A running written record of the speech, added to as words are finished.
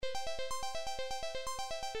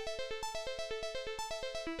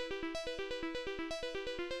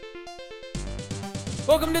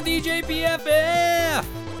Welcome to DJ PFF!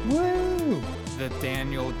 Woo! The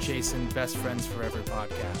Daniel Jason Best Friends Forever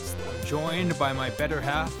podcast. I'm joined by my better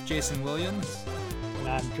half, Jason Williams. And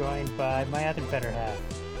I'm joined by my other better half,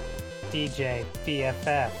 DJ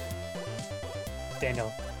PFF.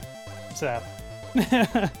 Daniel, what's up?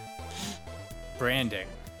 Branding.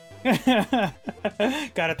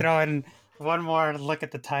 Gotta throw in one more look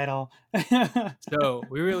at the title. So,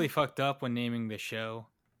 we really fucked up when naming the show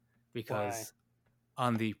because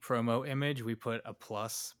on the promo image, we put a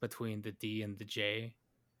plus between the D and the J.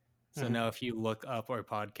 So now if you look up our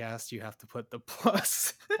podcast, you have to put the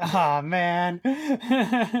plus. Oh, man.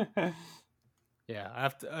 Yeah,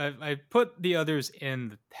 I put the others in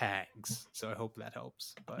the tags, so I hope that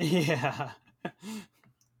helps. But Yeah. I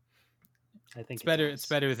think it's better. It's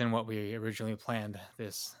better than what we originally planned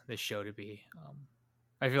this show to be.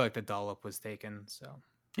 I feel like the dollop was taken, so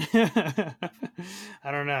I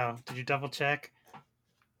don't know. Did you double check?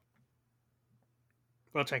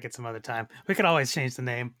 We'll check it some other time. We could always change the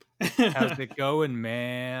name. How's it going,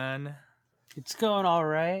 man? It's going all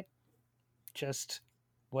right. Just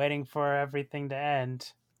waiting for everything to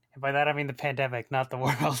end. And by that, I mean the pandemic, not the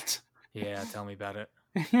world. Yeah, tell me about it.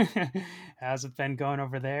 How's it been going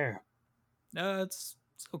over there? It's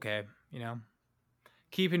okay, you know.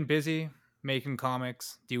 Keeping busy, making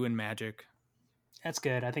comics, doing magic. That's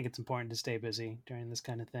good. I think it's important to stay busy during this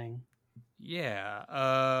kind of thing. Yeah.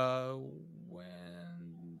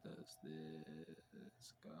 When does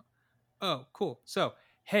this go? Oh, cool. So,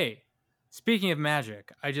 hey, speaking of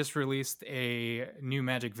magic, I just released a new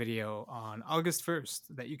magic video on August 1st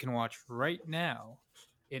that you can watch right now.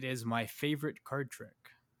 It is my favorite card trick.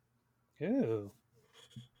 Ooh.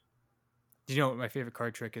 Do you know what my favorite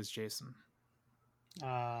card trick is, Jason?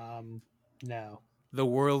 No. The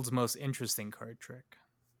world's most interesting card trick.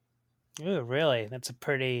 Ooh, really? It's a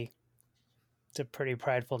pretty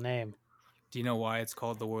prideful name. Do you know why it's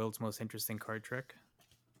called the world's most interesting card trick?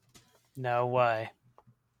 No, why?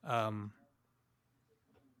 Because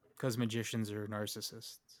magicians are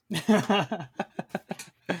narcissists.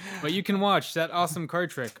 But you can watch that awesome card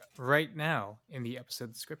trick right now in the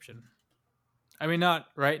episode description. I mean, not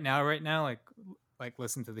right now, like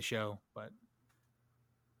listen to the show, but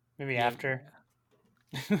Maybe yeah, after.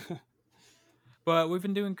 yeah. But we've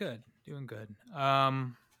been doing good.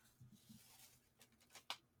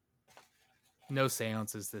 No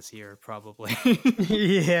seances this year, probably.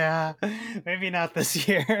 Yeah, maybe not this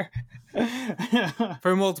year.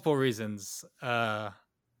 For multiple reasons.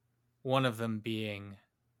 One of them being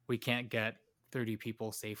we can't get 30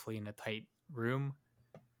 people safely in a tight room.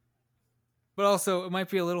 But also, it might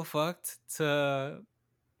be a little fucked to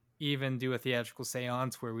even do a theatrical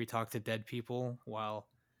seance where we talk to dead people while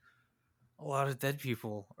a lot of dead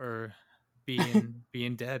people are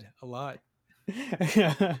being dead a lot.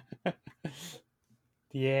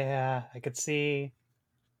 Yeah, I could see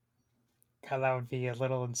how that would be a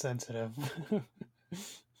little insensitive.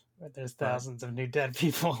 But there's thousands of new dead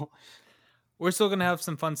people. We're still going to have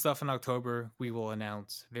some fun stuff in October. We will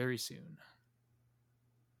announce very soon.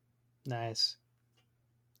 Nice.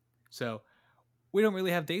 So we don't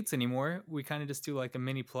really have dates anymore. We kind of just do like a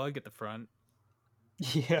mini plug at the front.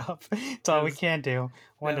 Yep. It's all we can do.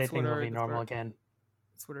 One day things will be normal again.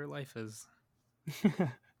 That's what our life is.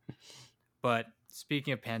 But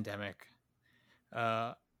speaking of pandemic,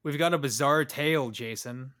 we've got a bizarre tale,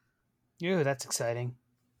 Jason. Ew, that's exciting.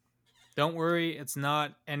 Don't worry, it's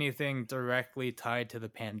not anything directly tied to the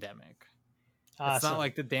pandemic. Awesome. It's not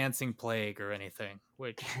like the dancing plague or anything,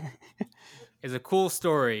 which is a cool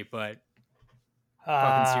story, but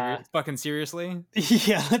fucking seriously?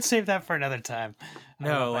 Yeah, let's save that for another time.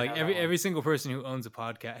 No, like every single person who owns a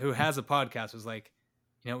podcast, who has a podcast, was like,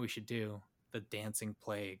 you know what we should do? The dancing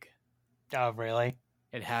plague. Oh, really?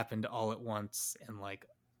 It happened all at once and like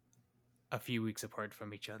a few weeks apart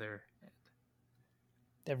from each other.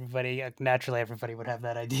 Everybody would have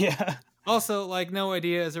that idea. Also, like, no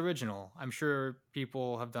idea is original. I'm sure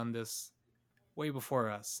people have done this way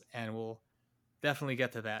before us, and we'll definitely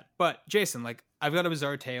get to that. But Jason, like, I've got a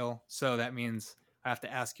bizarre tale, so that means I have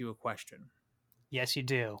to ask you a question. Yes, you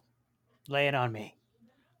do. Lay it on me.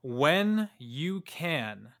 When you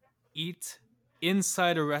can eat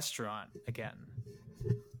inside a restaurant again,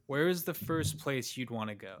 where is the first place you'd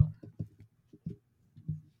want to go?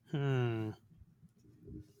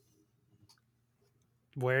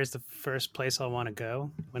 Where's the first place I'll want to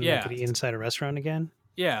go when I could eat inside a restaurant again?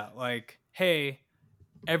 Yeah, like, hey,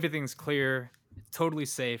 everything's clear, it's totally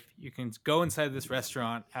safe. You can go inside this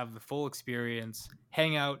restaurant, have the full experience,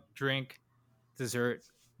 hang out, drink, dessert,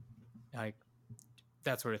 like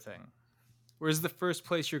that sort of thing. Where's the first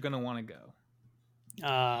place you're going to want to go?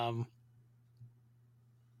 Um,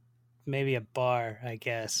 maybe a bar, I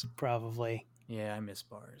guess, probably, Yeah, I miss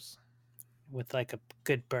bars. with like a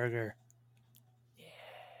good burger. Yeah.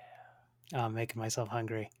 Oh, I'm making myself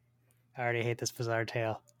hungry. I already hate this bizarre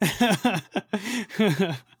tale.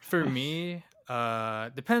 For me,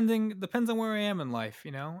 depends on where I am in life,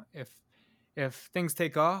 you know. If things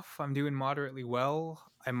take off, I'm doing moderately well,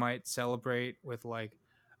 I might celebrate with like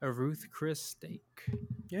a Ruth Chris steak.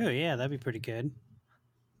 Oh, yeah, that'd be pretty good.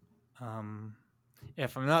 Um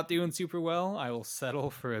if I'm not doing super well, I will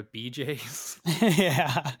settle for a BJ's.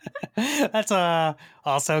 Yeah, that's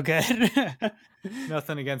also good.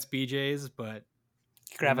 Nothing against BJ's, but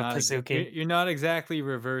Grab a Pizookie. you're not exactly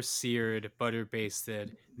reverse seared, butter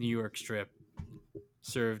basted New York strip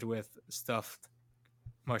served with stuffed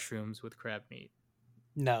mushrooms with crab meat.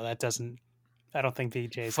 No, that doesn't. I don't think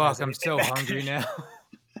BJ's Fuck, has I'm anything so that hungry good. now.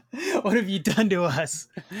 What have you done to us?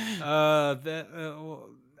 That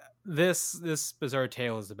this bizarre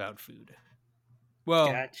tale is about food.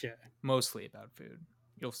 Well, Gotcha. mostly about food.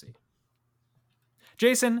 You'll see.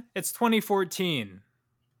 Jason, it's 2014.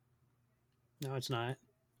 No, it's not.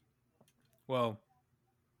 Well,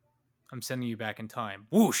 I'm sending you back in time.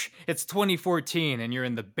 Whoosh! It's 2014 and you're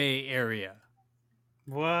in the Bay Area.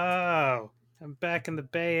 Whoa! I'm back in the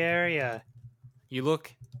Bay Area. You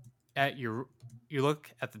look at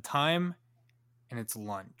the time and it's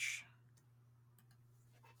lunch.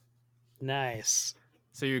 Nice.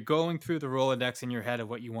 So you're going through the Rolodex in your head of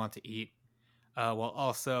what you want to eat, while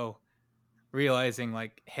also realizing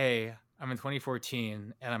like, hey, I'm in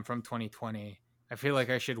 2014 and I'm from 2020. I feel like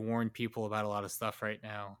I should warn people about a lot of stuff right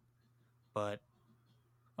now, but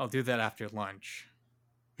I'll do that after lunch.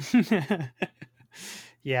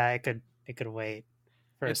 Yeah, it could wait.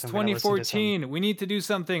 It's First, I'm gonna listen to some. 2014. We need to do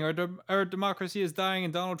something. Our democracy is dying,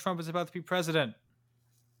 and Donald Trump is about to be president.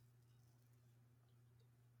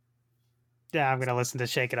 Yeah, I'm gonna listen to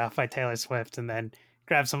 "Shake It Off" by Taylor Swift and then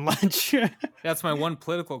grab some lunch. That's my one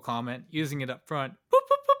political comment. Using it up front. Boop,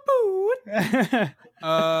 boop, boop,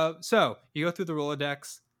 boop. So you go through the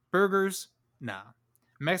Rolodex. Burgers, nah.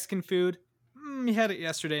 Mexican food, you had it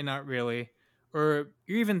yesterday, not really. Or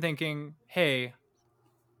you're even thinking, hey,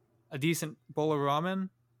 a decent bowl of ramen,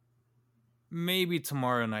 maybe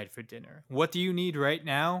tomorrow night for dinner. What do you need right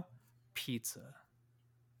now? Pizza.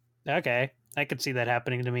 Okay, I could see that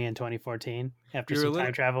happening to me in 2014 after You're a some little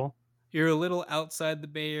time travel. you're a little outside the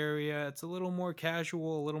Bay Area. It's a little more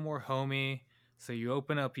casual, a little more homey. So you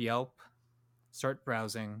open up Yelp, start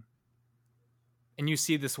browsing, and you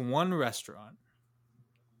see this one restaurant,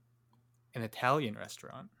 an Italian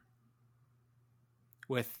restaurant,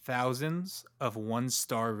 with thousands of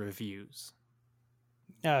 1-star reviews.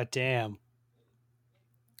 Oh, damn.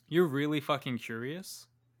 You're really fucking curious.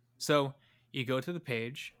 So you go to the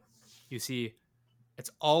page, you see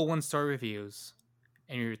it's all 1-star reviews,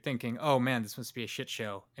 and you're thinking, oh man, this must be a shit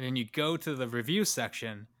show. And then you go to the review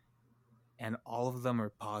section, and all of them are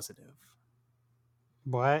positive.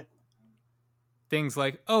 What? Things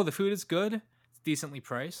like, oh, the food is good, it's decently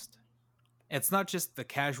priced. It's not just the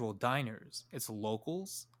casual diners, it's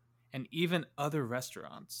locals and even other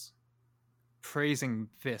restaurants praising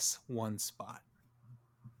this one spot.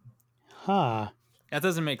 Huh. That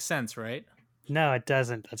doesn't make sense, right? No, it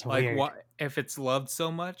doesn't. That's Like, weird. why, if it's loved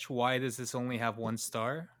so much, why does this only have 1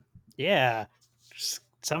 star? Yeah.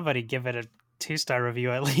 Somebody give it a 2-star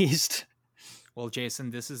review at least. Well, Jason,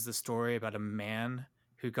 this is the story about a man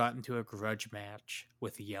who got into a grudge match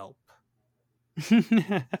with Yelp.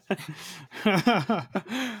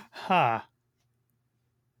 Huh.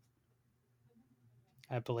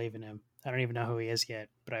 I believe in him. I don't even know who he is yet,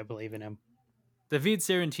 but I believe in him. David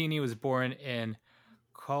Sarantini was born in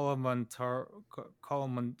he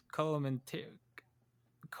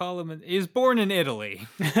was born in Italy.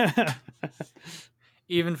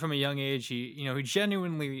 Even from a young age, he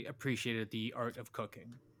genuinely appreciated the art of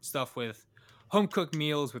cooking. Stuff with home cooked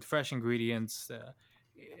meals with fresh ingredients.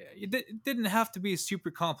 It didn't have to be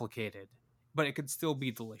super complicated, but it could still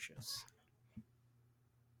be delicious.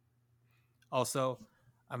 Also,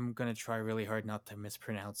 I'm gonna try really hard not to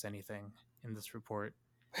mispronounce anything in this report.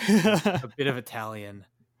 A bit of Italian,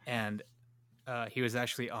 and he was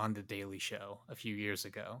actually on the Daily Show a few years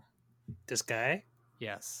ago. This guy?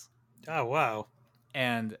 Yes. Oh, wow.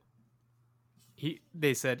 And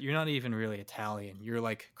they said, you're not even really Italian. You're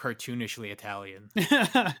like cartoonishly Italian.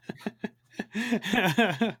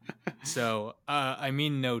 So, I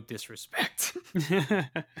mean no disrespect.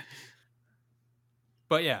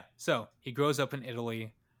 But yeah, so he grows up in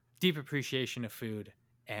Italy, deep appreciation of food,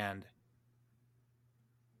 and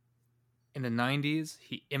in the 90s,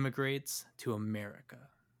 he immigrates to America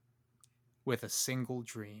with a single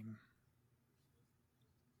dream.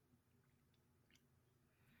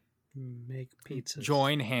 Make pizzas.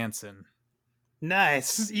 Join Hansen.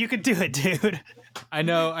 Nice. You could do it, dude. I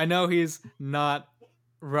know he's not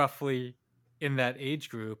roughly in that age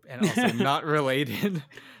group and also not related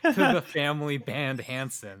to the family band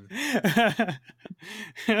Hansen.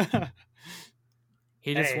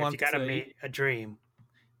 He just wants you gotta meet a dream.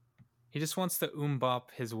 He just wants to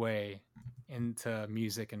bop his way into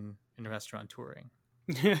music and restaurant touring.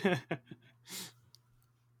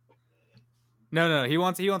 No, he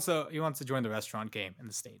wants to join the restaurant game in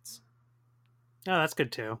the States. Oh, that's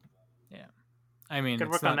good too. Yeah, I mean, could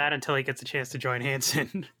work on that until he gets a chance to join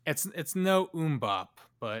Hansen. It's no bop,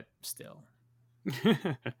 but still.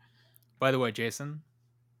 By the way, Jason,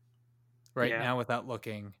 now without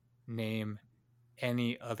looking, name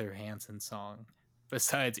any other Hansen song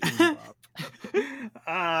besides bop.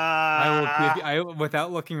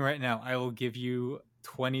 Without looking right now, I will give you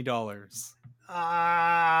 $20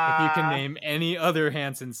 if you can name any other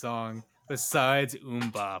Hansen song besides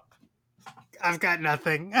bop. I've got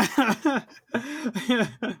nothing.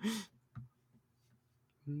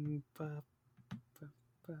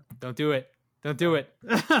 Don't do it. Don't do it.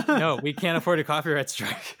 No, we can't afford a copyright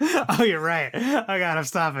strike. Oh, you're right. Oh God, I'm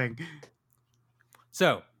stopping.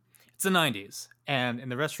 So, it's the 90s, and in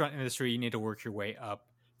the restaurant industry, you need to work your way up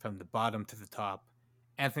from the bottom to the top.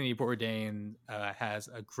 Anthony Bourdain has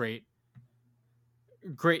a great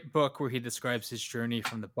book where he describes his journey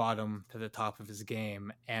from the bottom to the top of his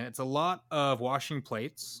game, and it's a lot of washing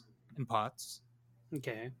plates and pots.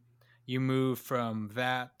 Okay. You move from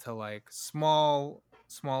that to like small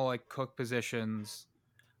like cook positions.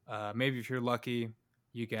 Maybe if you're lucky,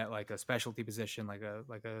 you get like a specialty position, like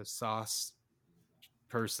a sauce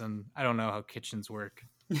person. I don't know how kitchens work.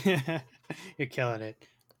 You're killing it.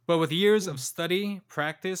 But with years of study,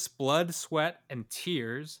 practice, blood, sweat, and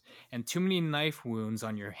tears, and too many knife wounds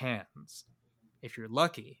on your hands, if you're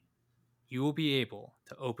lucky, you will be able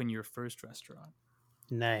to open your first restaurant.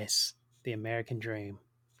 Nice. The American dream.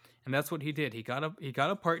 And that's what he did. He got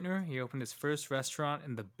a partner. He opened his first restaurant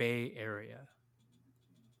in the Bay Area.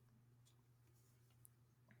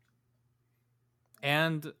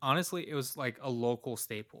 And honestly, it was like a local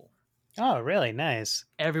staple. Oh, really? Nice.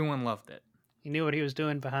 Everyone loved it. He knew what he was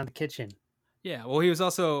doing behind the kitchen. Yeah, well, he was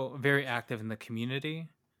also very active in the community,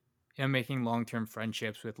 making long-term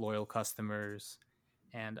friendships with loyal customers.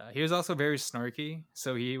 And he was also very snarky,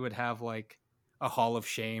 so he would have like a hall of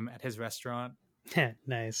shame at his restaurant.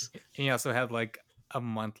 Nice. And he also had like a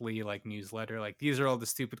monthly like newsletter. Like, these are all the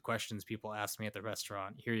stupid questions people ask me at the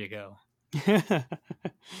restaurant. Here you go.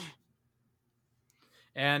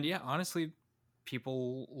 And yeah, honestly,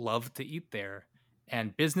 people loved to eat there.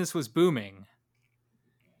 And business was booming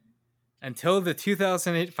until the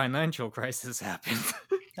 2008 financial crisis happened.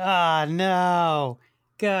 Ah, no.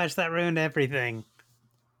 Gosh, that ruined everything.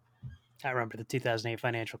 I remember the 2008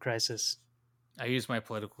 financial crisis. I use my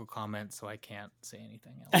political comment, so I can't say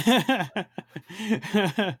anything else.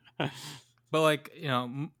 But like,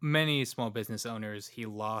 many small business owners, he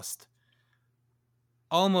lost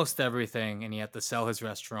almost everything, and he had to sell his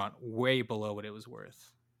restaurant way below what it was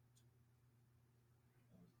worth.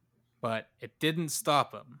 But it didn't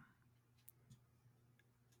stop him.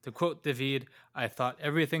 To quote David, I thought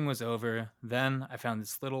everything was over. Then I found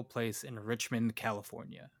this little place in Richmond,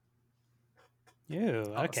 California.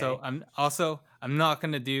 Ew, okay. So I'm not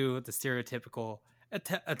going to do the stereotypical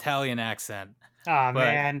Italian accent. Oh,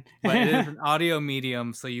 man. But it is an audio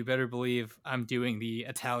medium, so you better believe I'm doing the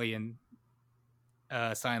Italian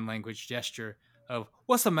sign language gesture of,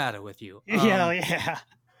 what's the matter with you? Yeah.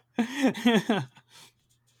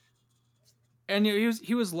 And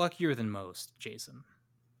he was luckier than most, Jason.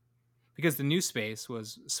 Because the new space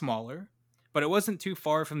was smaller, but it wasn't too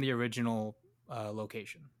far from the original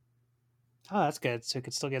location. Oh, that's good. So you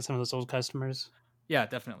could still get some of those old customers. Yeah,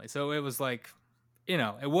 definitely. So it was like,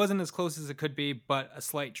 it wasn't as close as it could be, but a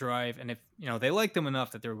slight drive. And if, they liked him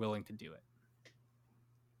enough that they were willing to do it.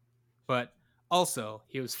 But also,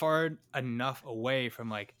 he was far enough away from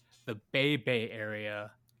like the Bay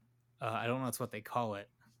area. I don't know that's what they call it.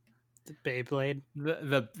 The Beyblade?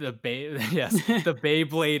 The Bay, yes, the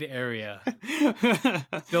Beyblade area.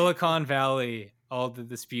 Silicon Valley, all the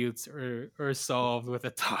disputes are solved with a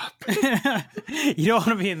top. You don't want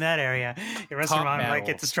to be in that area. Your restaurant might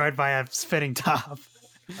get destroyed by a spinning top.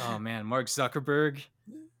 Oh man, Mark Zuckerberg.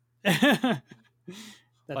 That's how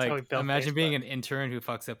he built imagine Facebook. being an intern who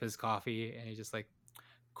fucks up his coffee and he's just like,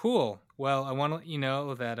 cool, well, I want to let you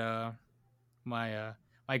know that my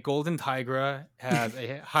My golden tigra has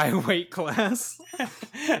a high weight class,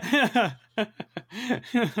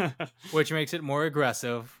 which makes it more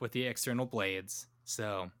aggressive with the external blades.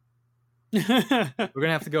 So we're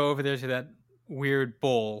gonna have to go over there to that weird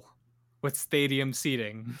bowl with stadium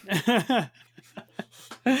seating. And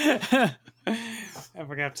we're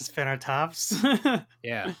gonna have to spin our tops.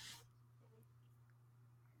 Yeah.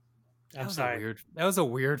 I'm sorry. That was a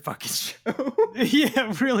weird fucking show. Yeah,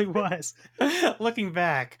 it really was. Looking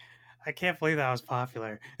back, I can't believe that was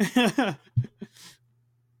popular. Let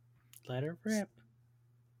her rip.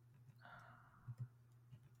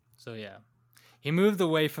 So yeah, he moved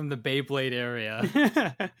away from the Beyblade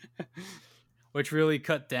area, which really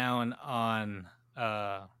cut down on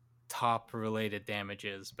top related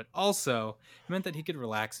damages, but also meant that he could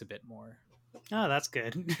relax a bit more. Oh, that's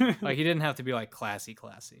good. Like he didn't have to be like classy.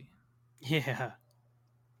 Yeah.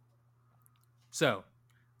 So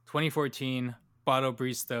 2014, Botto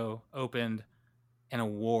Bristow opened and a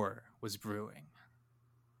war was brewing.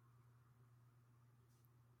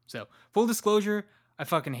 So full disclosure, I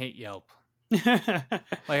fucking hate Yelp.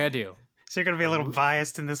 Like I do. So you're gonna be a little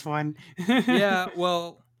biased in this one. Yeah,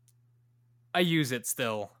 well, I use it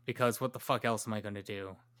still because what the fuck else am I going to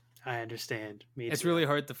do? I understand. It's really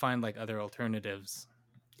hard to find like other alternatives.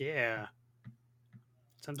 Yeah.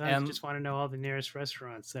 Sometimes you just want to know all the nearest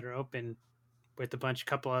restaurants that are open with a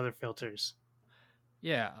couple other filters.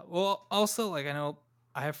 Yeah. Well, also like I know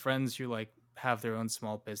I have friends who like have their own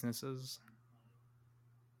small businesses.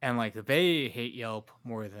 And like they hate Yelp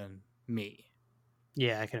more than me.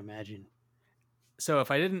 Yeah, I can imagine. So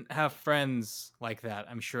if I didn't have friends like that,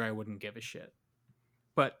 I'm sure I wouldn't give a shit.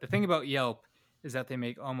 But the thing about Yelp is that they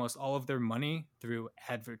make almost all of their money through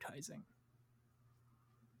advertising.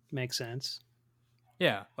 Makes sense.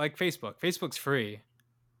 Yeah, like Facebook. Facebook's free,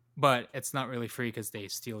 but it's not really free because they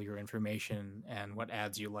steal your information and what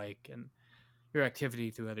ads you like and your activity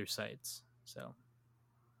through other sites. So,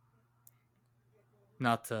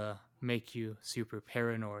 not to make you super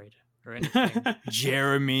paranoid or anything,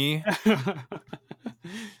 Jeremy.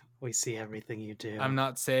 We see everything you do. I'm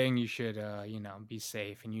not saying you should, be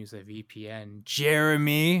safe and use a VPN,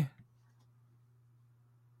 Jeremy.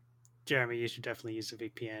 Jeremy, you should definitely use a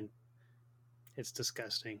VPN. It's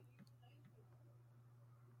disgusting.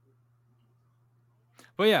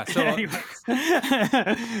 But yeah, so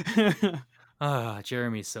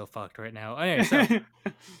Jeremy's so fucked right now. Anyway, so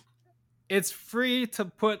it's free to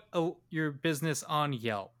put your business on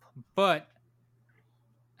Yelp, but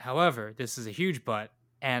however, this is a huge but,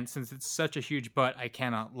 and since it's such a huge but, I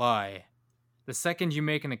cannot lie. The second you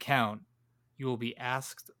make an account, you will be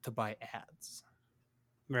asked to buy ads.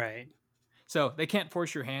 Right. So they can't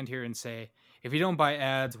force your hand here and say, if you don't buy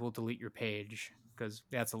ads, we'll delete your page, because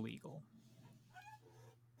that's illegal.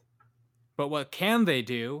 But what can they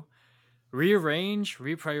do? Rearrange,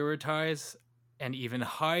 reprioritize, and even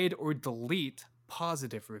hide or delete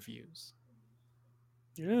positive reviews.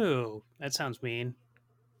 Ooh, that sounds mean.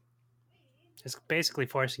 It's basically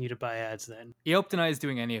forcing you to buy ads then. Yelp denies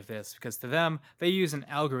doing any of this because to them, they use an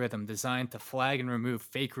algorithm designed to flag and remove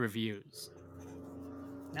fake reviews.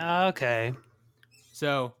 Okay.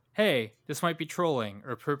 So, hey, this might be trolling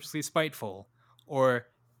or purposely spiteful, or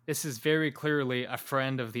this is very clearly a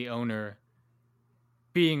friend of the owner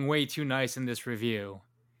being way too nice in this review,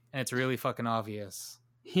 and it's really fucking obvious.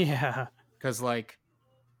 Yeah. Because, like,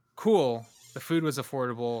 cool, the food was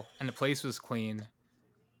affordable and the place was clean.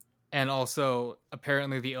 And also,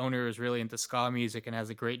 apparently the owner is really into ska music and has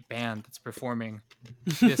a great band that's performing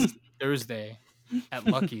this Thursday at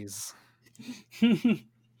Lucky's.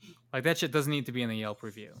 Like, that shit doesn't need to be in the Yelp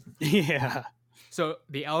review. Yeah. So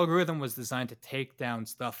the algorithm was designed to take down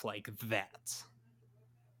stuff like that.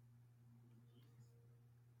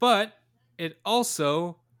 But it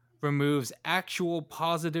also removes actual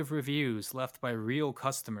positive reviews left by real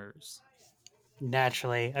customers.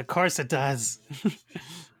 Naturally. Of course it does.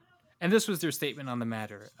 And this was their statement on the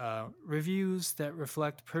matter. Reviews that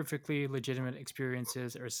reflect perfectly legitimate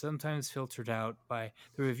experiences are sometimes filtered out by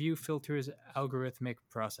the review filter's algorithmic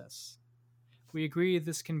process. We agree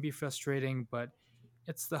this can be frustrating, but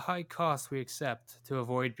it's the high cost we accept to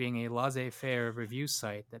avoid being a laissez-faire review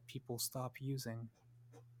site that people stop using.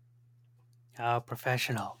 Oh,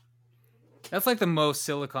 professional. That's like the most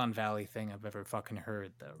Silicon Valley thing I've ever fucking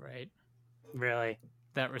heard, though, right? Really?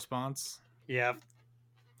 That response? Yeah.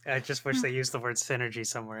 I just wish they used the word synergy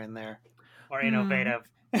somewhere in there. Or innovative.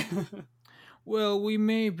 Well, we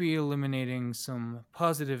may be eliminating some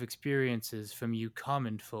positive experiences from you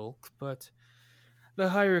common folk, but the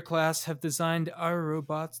higher class have designed our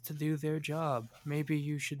robots to do their job. Maybe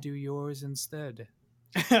you should do yours instead.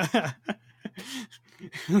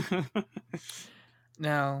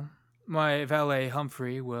 Now, my valet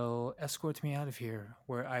Humphrey will escort me out of here,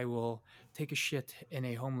 where I will take a shit in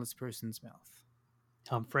a homeless person's mouth.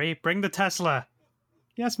 Humphrey, bring the Tesla.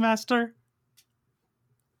 Yes, master.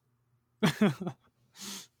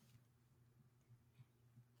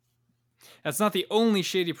 That's not the only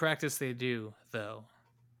shady practice they do, though.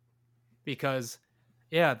 Because,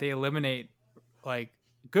 yeah, they eliminate, like,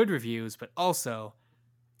 good reviews, but also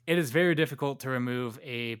it is very difficult to remove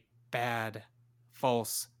a bad,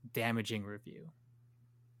 false, damaging review.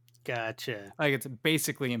 Gotcha. Like, it's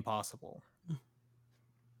basically impossible.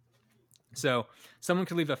 So, someone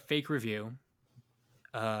could leave a fake review,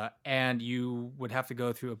 and you would have to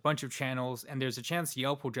go through a bunch of channels, and there's a chance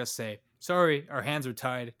Yelp will just say, sorry, our hands are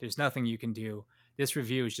tied. There's nothing you can do. This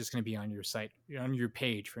review is just going to be on your site, on your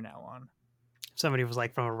page from now on. Somebody was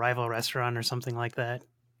like from a rival restaurant or something like that.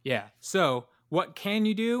 Yeah. So what can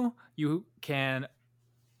you do? You can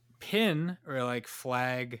pin or like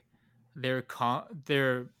flag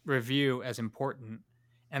their review as important,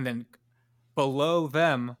 and then below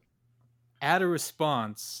them add a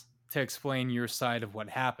response to explain your side of what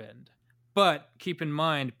happened. But keep in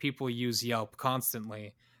mind, people use Yelp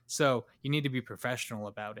constantly, so you need to be professional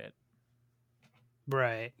about it.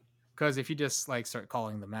 Right. Because if you just like start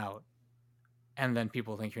calling them out, and then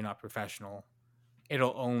people think you're not professional,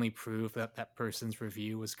 it'll only prove that that person's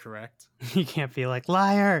review was correct. You can't be like,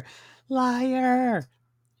 liar, liar.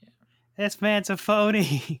 Yeah. This man's a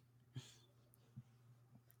phony.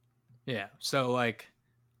 Yeah. So like,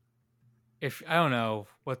 if I don't know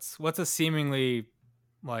what's a seemingly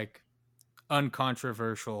like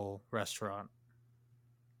uncontroversial restaurant,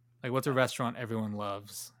 like what's a restaurant everyone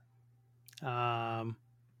loves?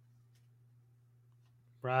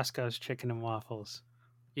 Roscoe's Chicken and Waffles.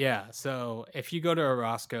 Yeah. So if you go to a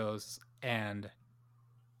Roscoe's and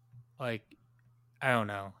like, I don't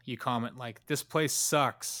know, you comment like, this place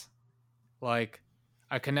sucks. Like,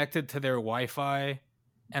 I connected to their Wi-Fi,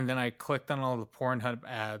 and then I clicked on all the Pornhub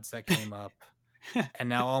ads that came up, and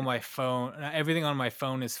now everything on my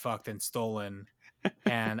phone is fucked and stolen,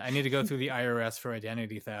 and I need to go through the IRS for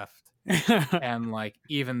identity theft. And like,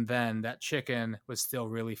 even then, that chicken was still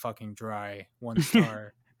really fucking dry. 1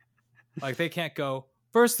 star. Like, they can't go,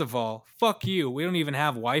 first of all, fuck you. We don't even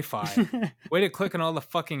have Wi-Fi. Way to click on all the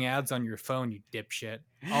fucking ads on your phone, you dipshit.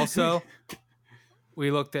 Also, we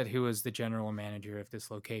looked at who was the general manager of this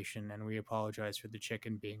location, and we apologize for the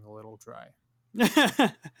chicken being a little dry.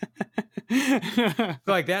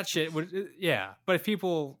 Like, that shit would, yeah. But if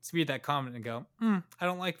people read that comment and go, I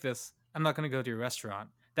don't like this, I'm not going to go to your restaurant.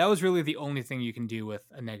 That was really the only thing you can do with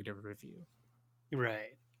a negative review.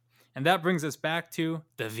 Right. And that brings us back to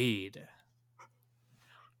David.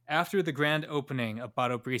 After the grand opening of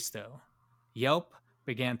Bato Bristo, Yelp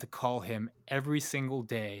began to call him every single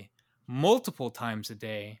day, multiple times a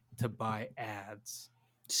day, to buy ads.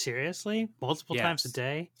 Seriously? Multiple times a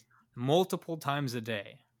day? Multiple times a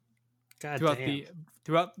day. God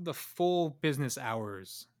throughout the full business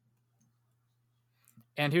hours.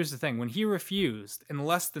 And here's the thing, when he refused, in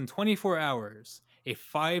less than 24 hours, a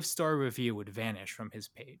 5-star review would vanish from his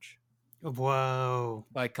page. Whoa.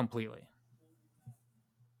 Like, completely.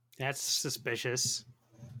 That's suspicious.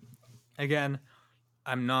 Again,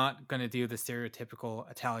 I'm not going to do the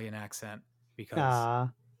stereotypical Italian accent because,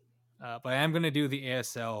 but I am going to do the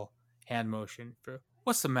ASL hand motion for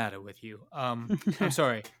what's the matter with you? I'm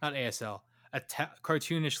sorry, not ASL,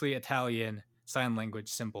 cartoonishly Italian sign language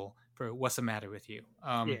symbol for what's the matter with you?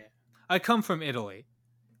 Yeah. I come from Italy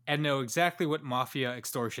and know exactly what mafia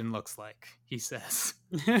extortion looks like, he says.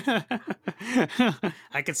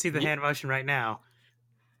 I can see the hand motion right now.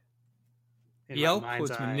 Yelp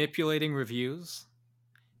was manipulating reviews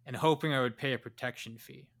and hoping I would pay a protection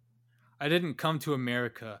fee. I didn't come to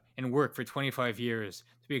America and work for 25 years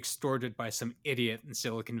to be extorted by some idiot in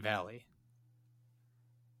Silicon Valley.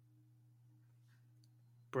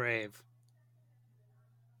 Brave.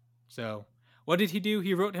 So, what did he do?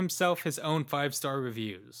 He wrote himself his own 5-star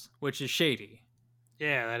reviews, which is shady.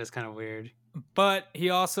 Yeah, that is kind of weird. But he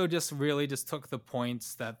also just took the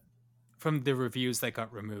points that from the reviews that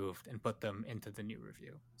got removed and put them into the new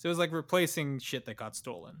review. So it was like replacing shit that got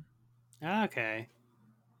stolen. Okay.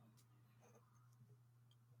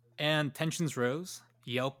 And tensions rose.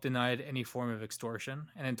 Yelp denied any form of extortion.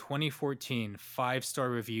 And in 2014, 5-star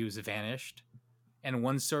reviews vanished. And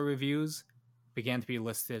 1-star reviews began to be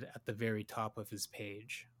listed at the very top of his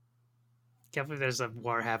page. Can't believe there's a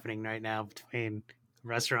war happening right now between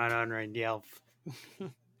restaurant owner and Yelp.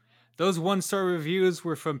 Those 1-star reviews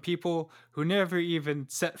were from people who never even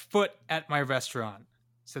set foot at my restaurant,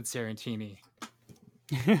 said Sarantini.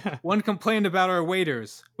 One complained about our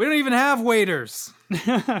waiters. We don't even have waiters. They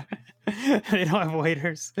don't have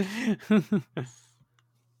waiters. It's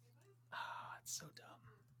so dumb.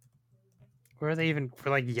 Were they even for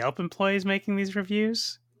like Yelp employees making these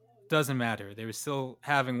reviews? Doesn't matter. They were still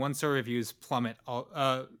having 1-star reviews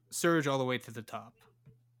surge all the way to the top.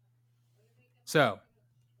 So,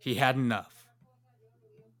 he had enough.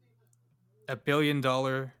 A $1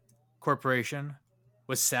 billion corporation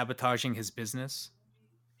was sabotaging his business,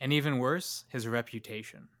 and even worse, his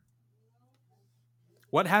reputation.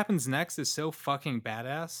 What happens next is so fucking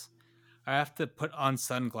badass. I have to put on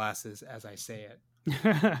sunglasses as I say it.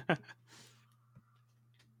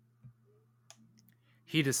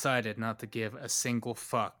 He decided not to give a single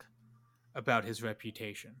fuck about his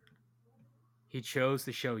reputation. He chose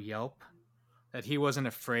to show Yelp that he wasn't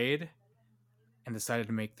afraid and decided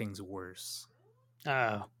to make things worse.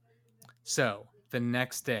 Oh. So, the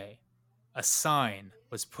next day, a sign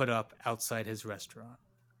was put up outside his restaurant.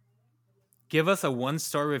 Give us a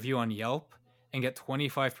 1-star review on Yelp and get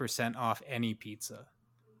 25% off any pizza.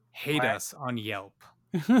 Hate us on Yelp.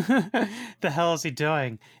 The hell is he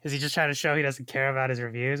doing? Is he just trying to show he doesn't care about his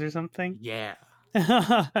reviews or something? Yeah.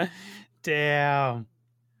 Damn.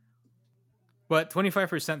 But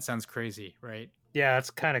 25% sounds crazy, right? Yeah, that's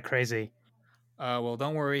kind of crazy. Well,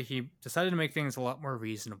 don't worry. He decided to make things a lot more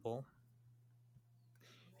reasonable.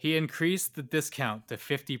 He increased the discount to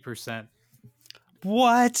 50%.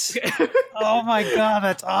 What? Oh my god,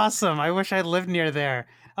 that's awesome. I wish I lived near there.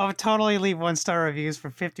 I would totally leave 1-star reviews for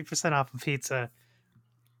 50% off a pizza.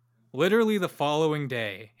 Literally the following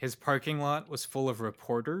day, his parking lot was full of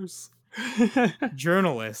reporters,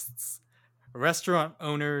 journalists, restaurant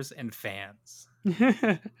owners, and fans.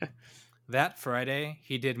 That Friday,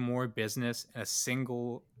 he did more business in a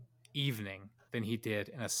single evening than he did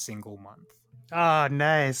in a single month. Oh,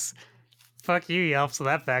 nice. Fuck you, Yelp, so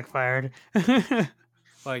that backfired.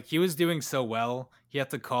 Like, he was doing so well, he had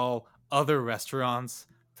to call other restaurants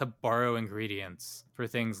to borrow ingredients for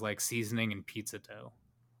things like seasoning and pizza dough.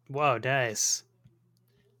 Whoa, nice.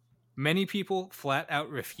 Many people flat out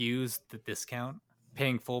refused the discount,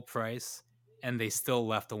 paying full price, and they still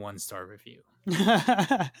left a 1-star review.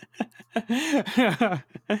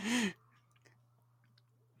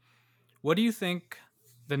 What do you think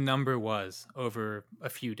the number was over a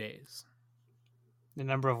few days? The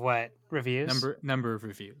number of what? Reviews? Number of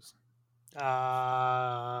reviews. If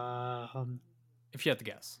you had to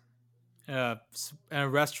guess. A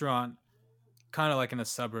restaurant, kind of like in a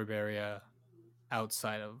suburb area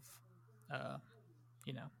outside of,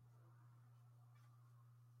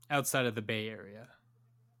 outside of the Bay Area.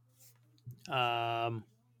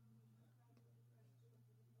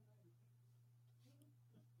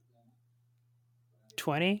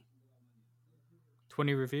 20?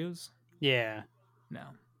 20 reviews? Yeah. No.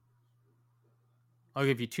 I'll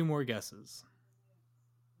give you 2 more guesses.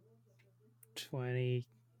 25?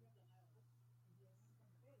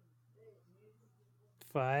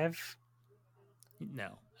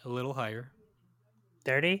 No, a little higher.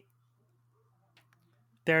 30?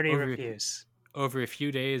 30 reviews. Over a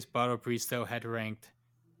few days, Botto Bristow had ranked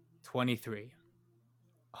 23.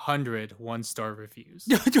 100 1-star reviews.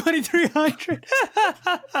 2,300.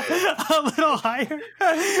 A little higher.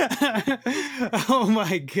 Oh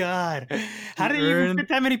my god! How did you even fit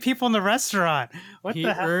that many people in the restaurant? What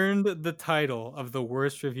the hell? He earned the title of the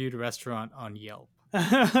worst reviewed restaurant on Yelp.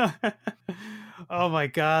 Oh my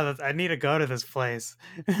god! I need to go to this place.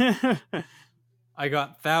 I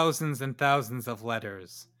got thousands and thousands of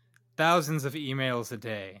letters, thousands of emails a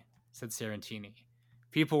day, said Sarantini.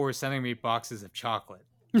 People were sending me boxes of chocolate.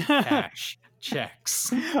 Cash,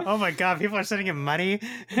 checks. Oh my god, people are sending him money.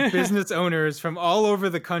 Business owners from all over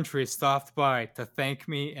the country stopped by to thank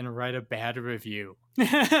me and write a bad review.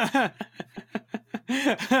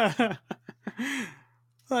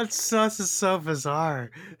 This is so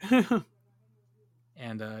bizarre.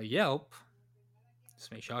 And Yelp, this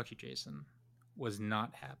may shock you, Jason, was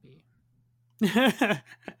not happy.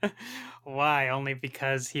 Why? Only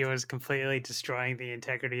because he was completely destroying the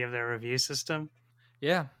integrity of their review system?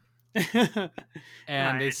 Yeah.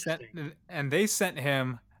 And they sent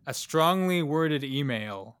him a strongly worded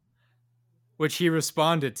email, which he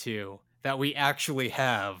responded to, that we actually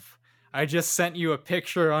have. I just sent you a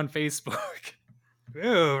picture on Facebook.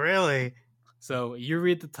 Ooh, really? So you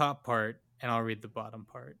read the top part and I'll read the bottom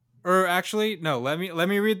part. Or actually, no, let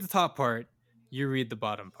me read the top part. You read the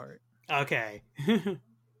bottom part. Okay.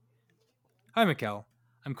 Hi, Mikkel.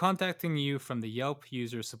 I'm contacting you from the Yelp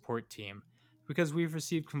user support team because we've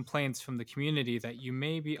received complaints from the community that you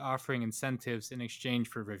may be offering incentives in exchange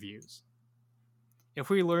for reviews. If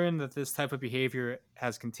we learn that this type of behavior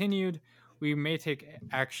has continued, we may take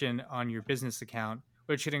action on your business account,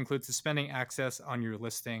 which should include suspending access on your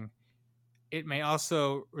listing. It may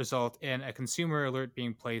also result in a consumer alert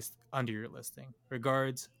being placed under your listing.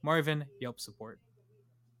 Regards, Marvin, Yelp support.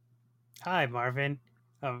 Hi, Marvin.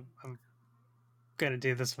 I'm gonna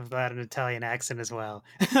do this without an Italian accent as well.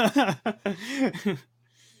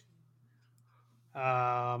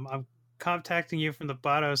 I'm contacting you from the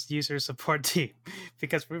Botos user support team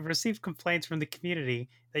because we've received complaints from the community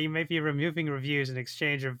that you may be removing reviews in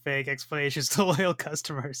exchange of vague explanations to loyal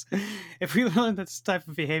customers. If we learn that this type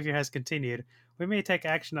of behavior has continued, we may take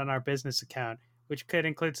action on our business account, which could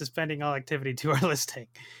include suspending all activity to our listing.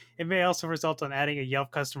 It may also result in adding a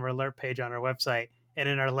Yelp customer alert page on our website and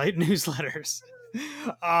in our light newsletters.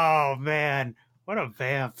 Oh man, what a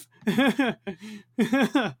vamp.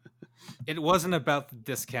 It wasn't about the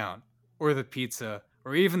discount, or the pizza,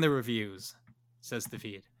 or even the reviews, says the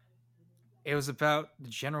feed. It was about the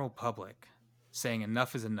general public saying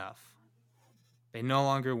enough is enough. They no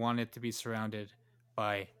longer wanted to be surrounded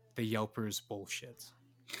by the Yelpers' bullshit.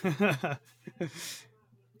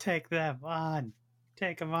 Take them on.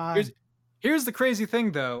 Take them on. Here's the crazy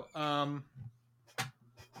thing, though.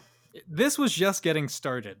 This was just getting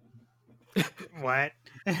started. What?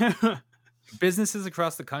 Businesses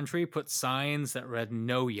across the country put signs that read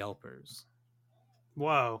 "No Yelpers."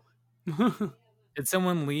 Whoa. Did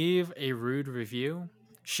someone leave a rude review?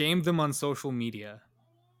 Shamed them on social media.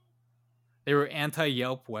 There were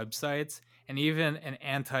anti-Yelp websites and even an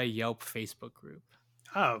anti-Yelp Facebook group.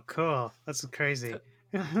 Oh, cool. That's crazy.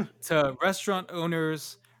 To restaurant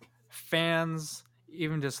owners, fans,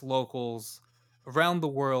 even just locals around the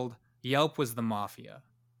world, Yelp was the mafia.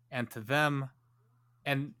 And to them,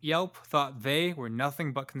 and Yelp thought they were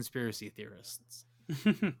nothing but conspiracy theorists.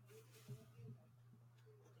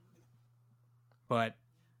 But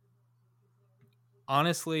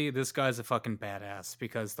honestly, this guy's a fucking badass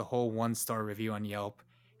because the whole 1-star review on Yelp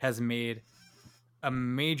has made a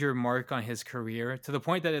major mark on his career to the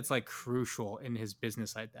point that it's like crucial in his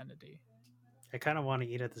business identity. I kind of want to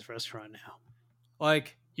eat at this restaurant now.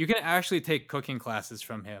 Like, you can actually take cooking classes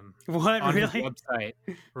from him What, on really? his website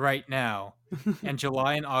right now. And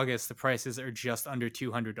July and August, the prices are just under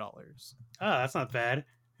 $200 Oh, that's not bad.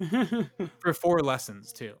 for 4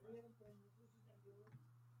 lessons, too.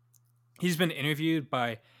 He's been interviewed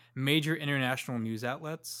by major international news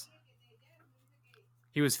outlets.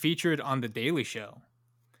 He was featured on The Daily Show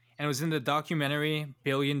and was in the documentary $1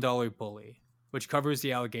 Billion Bully, which covers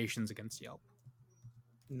the allegations against Yelp.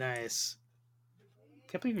 Nice.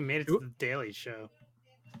 Can't believe he made it to the Daily Show.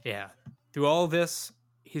 Yeah. Through all this,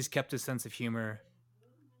 he's kept his sense of humor.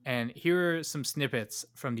 And here are some snippets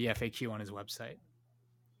from the FAQ on his website.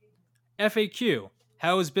 FAQ,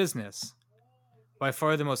 how is business? By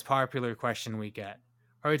far the most popular question we get.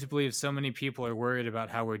 Hard to believe so many people are worried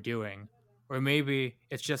about how we're doing. Or maybe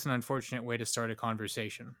it's just an unfortunate way to start a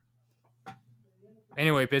conversation.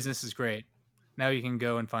 Anyway, business is great. Now you can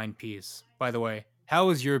go and find peace. By the way, how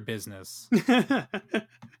is your business? Do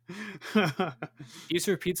you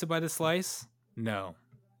serve pizza by the slice? No.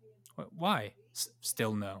 Why?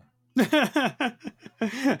 Still no.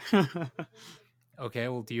 Okay,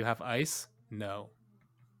 well, do you have ice? No.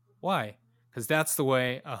 Why? Because that's the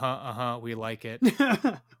way, we like it.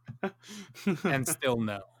 And still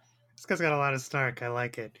no. This guy's got a lot of snark. I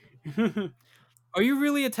like it. Are you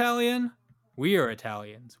really Italian? We are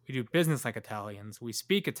Italians. We do business like Italians. We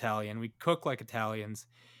speak Italian. We cook like Italians.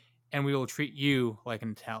 And we will treat you like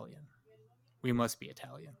an Italian. We must be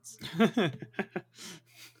Italians.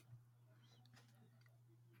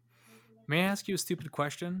 May I ask you a stupid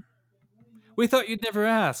question? We thought you'd never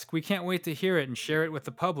ask. We can't wait to hear it and share it with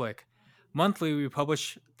the public. Monthly, we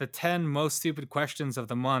publish the 10 most stupid questions of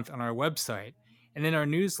the month on our website and in our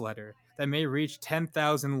newsletter that may reach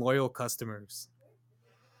 10,000 loyal customers.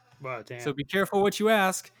 Wow, damn. So be careful what you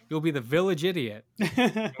ask. You'll be the village idiot.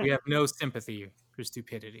 We have no sympathy for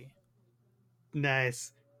stupidity.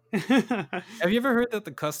 Nice. Have you ever heard that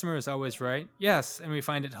the customer is always right? Yes, and we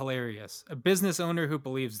find it hilarious. A business owner who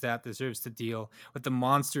believes that deserves to deal with the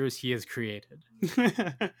monsters he has created.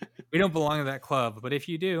 We don't belong to that club, but if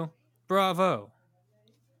you do, bravo.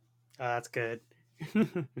 Oh, that's good.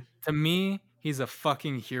 To me, he's a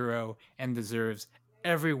fucking hero and deserves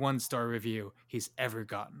every 1-star review he's ever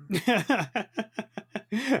gotten.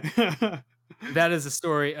 That is the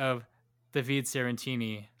story of David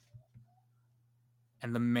Sarantini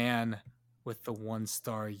and the man with the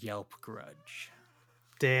 1-star Yelp grudge.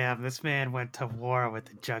 Damn, this man went to war with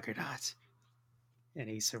the Juggernaut. And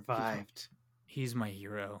he survived. He's my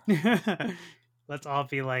hero. Let's all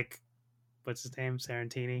be like what's his name?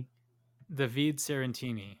 Sarantini. David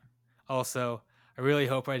Sarantini. Also, I really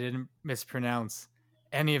hope I didn't mispronounce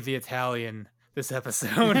any of the Italian this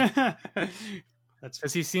episode, That's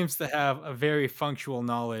because he seems to have a very functional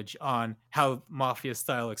knowledge on how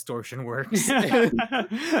mafia-style extortion works.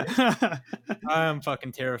 I'm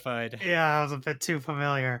fucking terrified. yeah, I was a bit too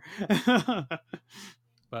familiar.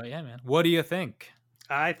 But yeah, man. What do you think?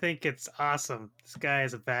 I think it's awesome. This guy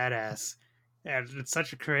is a badass. And it's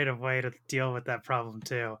such a creative way to deal with that problem,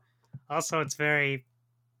 too. Also, it's very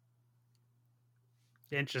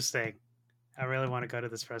interesting. I really want to go to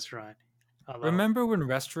this restaurant. Although, Remember when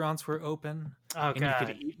restaurants were open oh, and you God.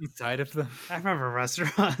 could eat inside of them? I remember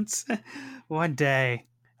restaurants. One day,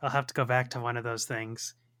 I'll have to go back to one of those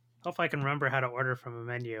things. Hope I can remember how to order from a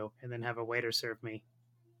menu and then have a waiter serve me.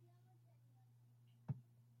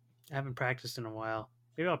 I haven't practiced in a while.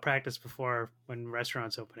 Maybe I'll practice before when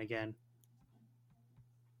restaurants open again.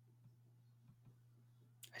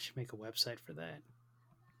 I should make a website for that.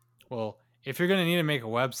 Well, if you're gonna need to make a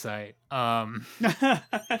website,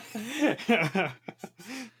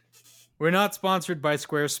 we're not sponsored by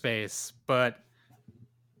Squarespace, but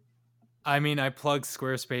I mean, I plug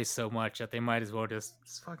Squarespace so much that they might as well just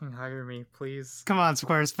fucking hire me, please. Come on,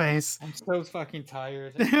 Squarespace. I'm so fucking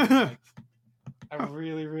tired. I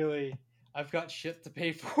really, I've got shit to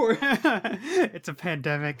pay for. It's a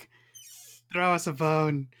pandemic. Throw us a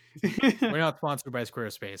bone. We're not sponsored by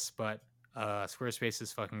Squarespace, but Squarespace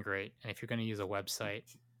is fucking great. And if you're going to use a website,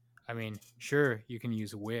 I mean, sure, you can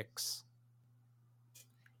use Wix.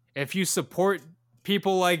 If you support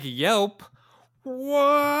people like Yelp,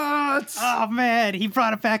 what? Oh man, he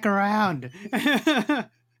brought it back around. But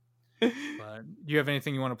do you have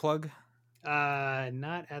anything you want to plug?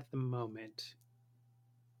 Not at the moment.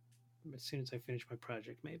 As soon as I finish my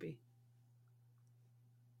project, maybe.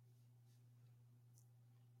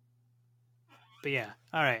 But yeah,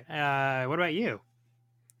 all right. What about you?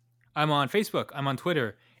 I'm on Facebook. I'm on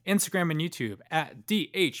Twitter, Instagram, and YouTube at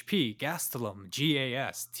DHP Gastelum,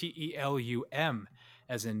 Gastelum,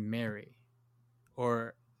 as in Mary,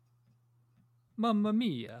 or Mamma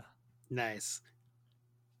Mia. Nice.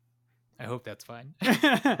 I hope that's fine.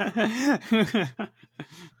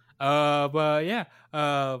 But yeah,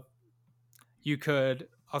 you could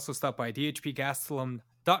also stop by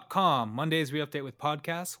dhpgastelum.com. Mondays we update with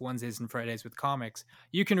podcasts, Wednesdays and Fridays with comics.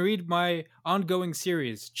 You can read my ongoing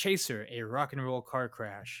series, Chaser, a rock and roll car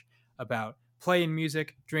crash, about playing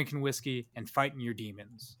music, drinking whiskey, and fighting your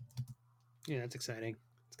demons. Yeah, that's exciting.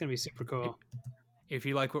 It's going to be super cool. If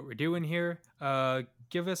you like what we're doing here,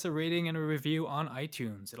 give us a rating and a review on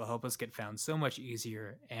iTunes. It'll help us get found so much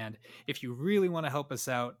easier. And if you really want to help us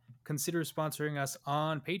out, consider sponsoring us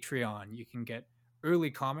on Patreon. You can get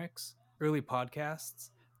early comics, early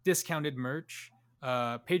podcasts, discounted merch,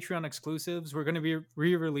 Patreon exclusives. We're going to be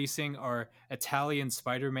re-releasing our Italian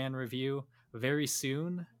Spider-Man review very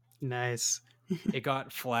soon. Nice. It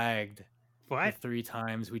got flagged. What? 3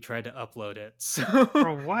 times we tried to upload it. So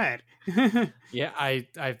For what? yeah, I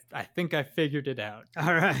think I figured it out.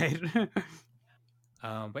 All right.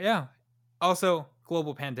 But yeah, also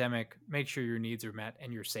global pandemic. Make sure your needs are met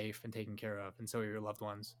and you're safe and taken care of, and so are your loved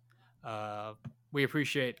ones. We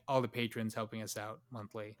appreciate all the patrons helping us out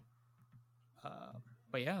monthly.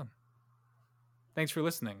 But yeah, thanks for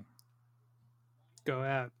listening. Go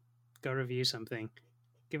out. Go review something.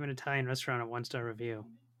 Give an Italian restaurant a 1-star review.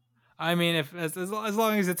 I mean, if as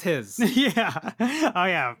long as it's his. Yeah. Oh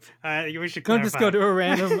yeah. We should clarify. Don't just go to a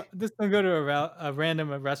random. Just don't go to a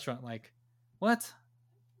random restaurant. Like, what?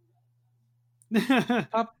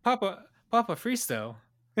 Papa Fristo.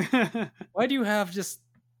 Why do you have just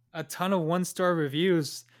a ton of 1-star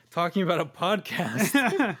reviews talking about a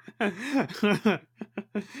podcast?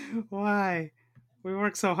 Why? We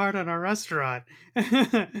work so hard on our restaurant.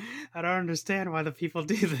 I don't understand why the people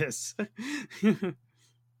do this.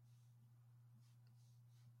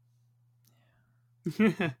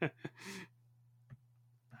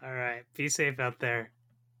 All right. Be safe out there.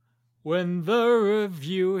 When the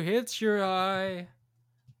review hits your eye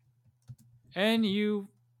and you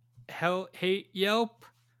hate Yelp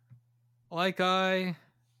like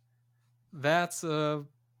that's a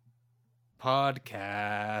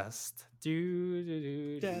podcast.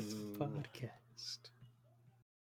 That's a podcast.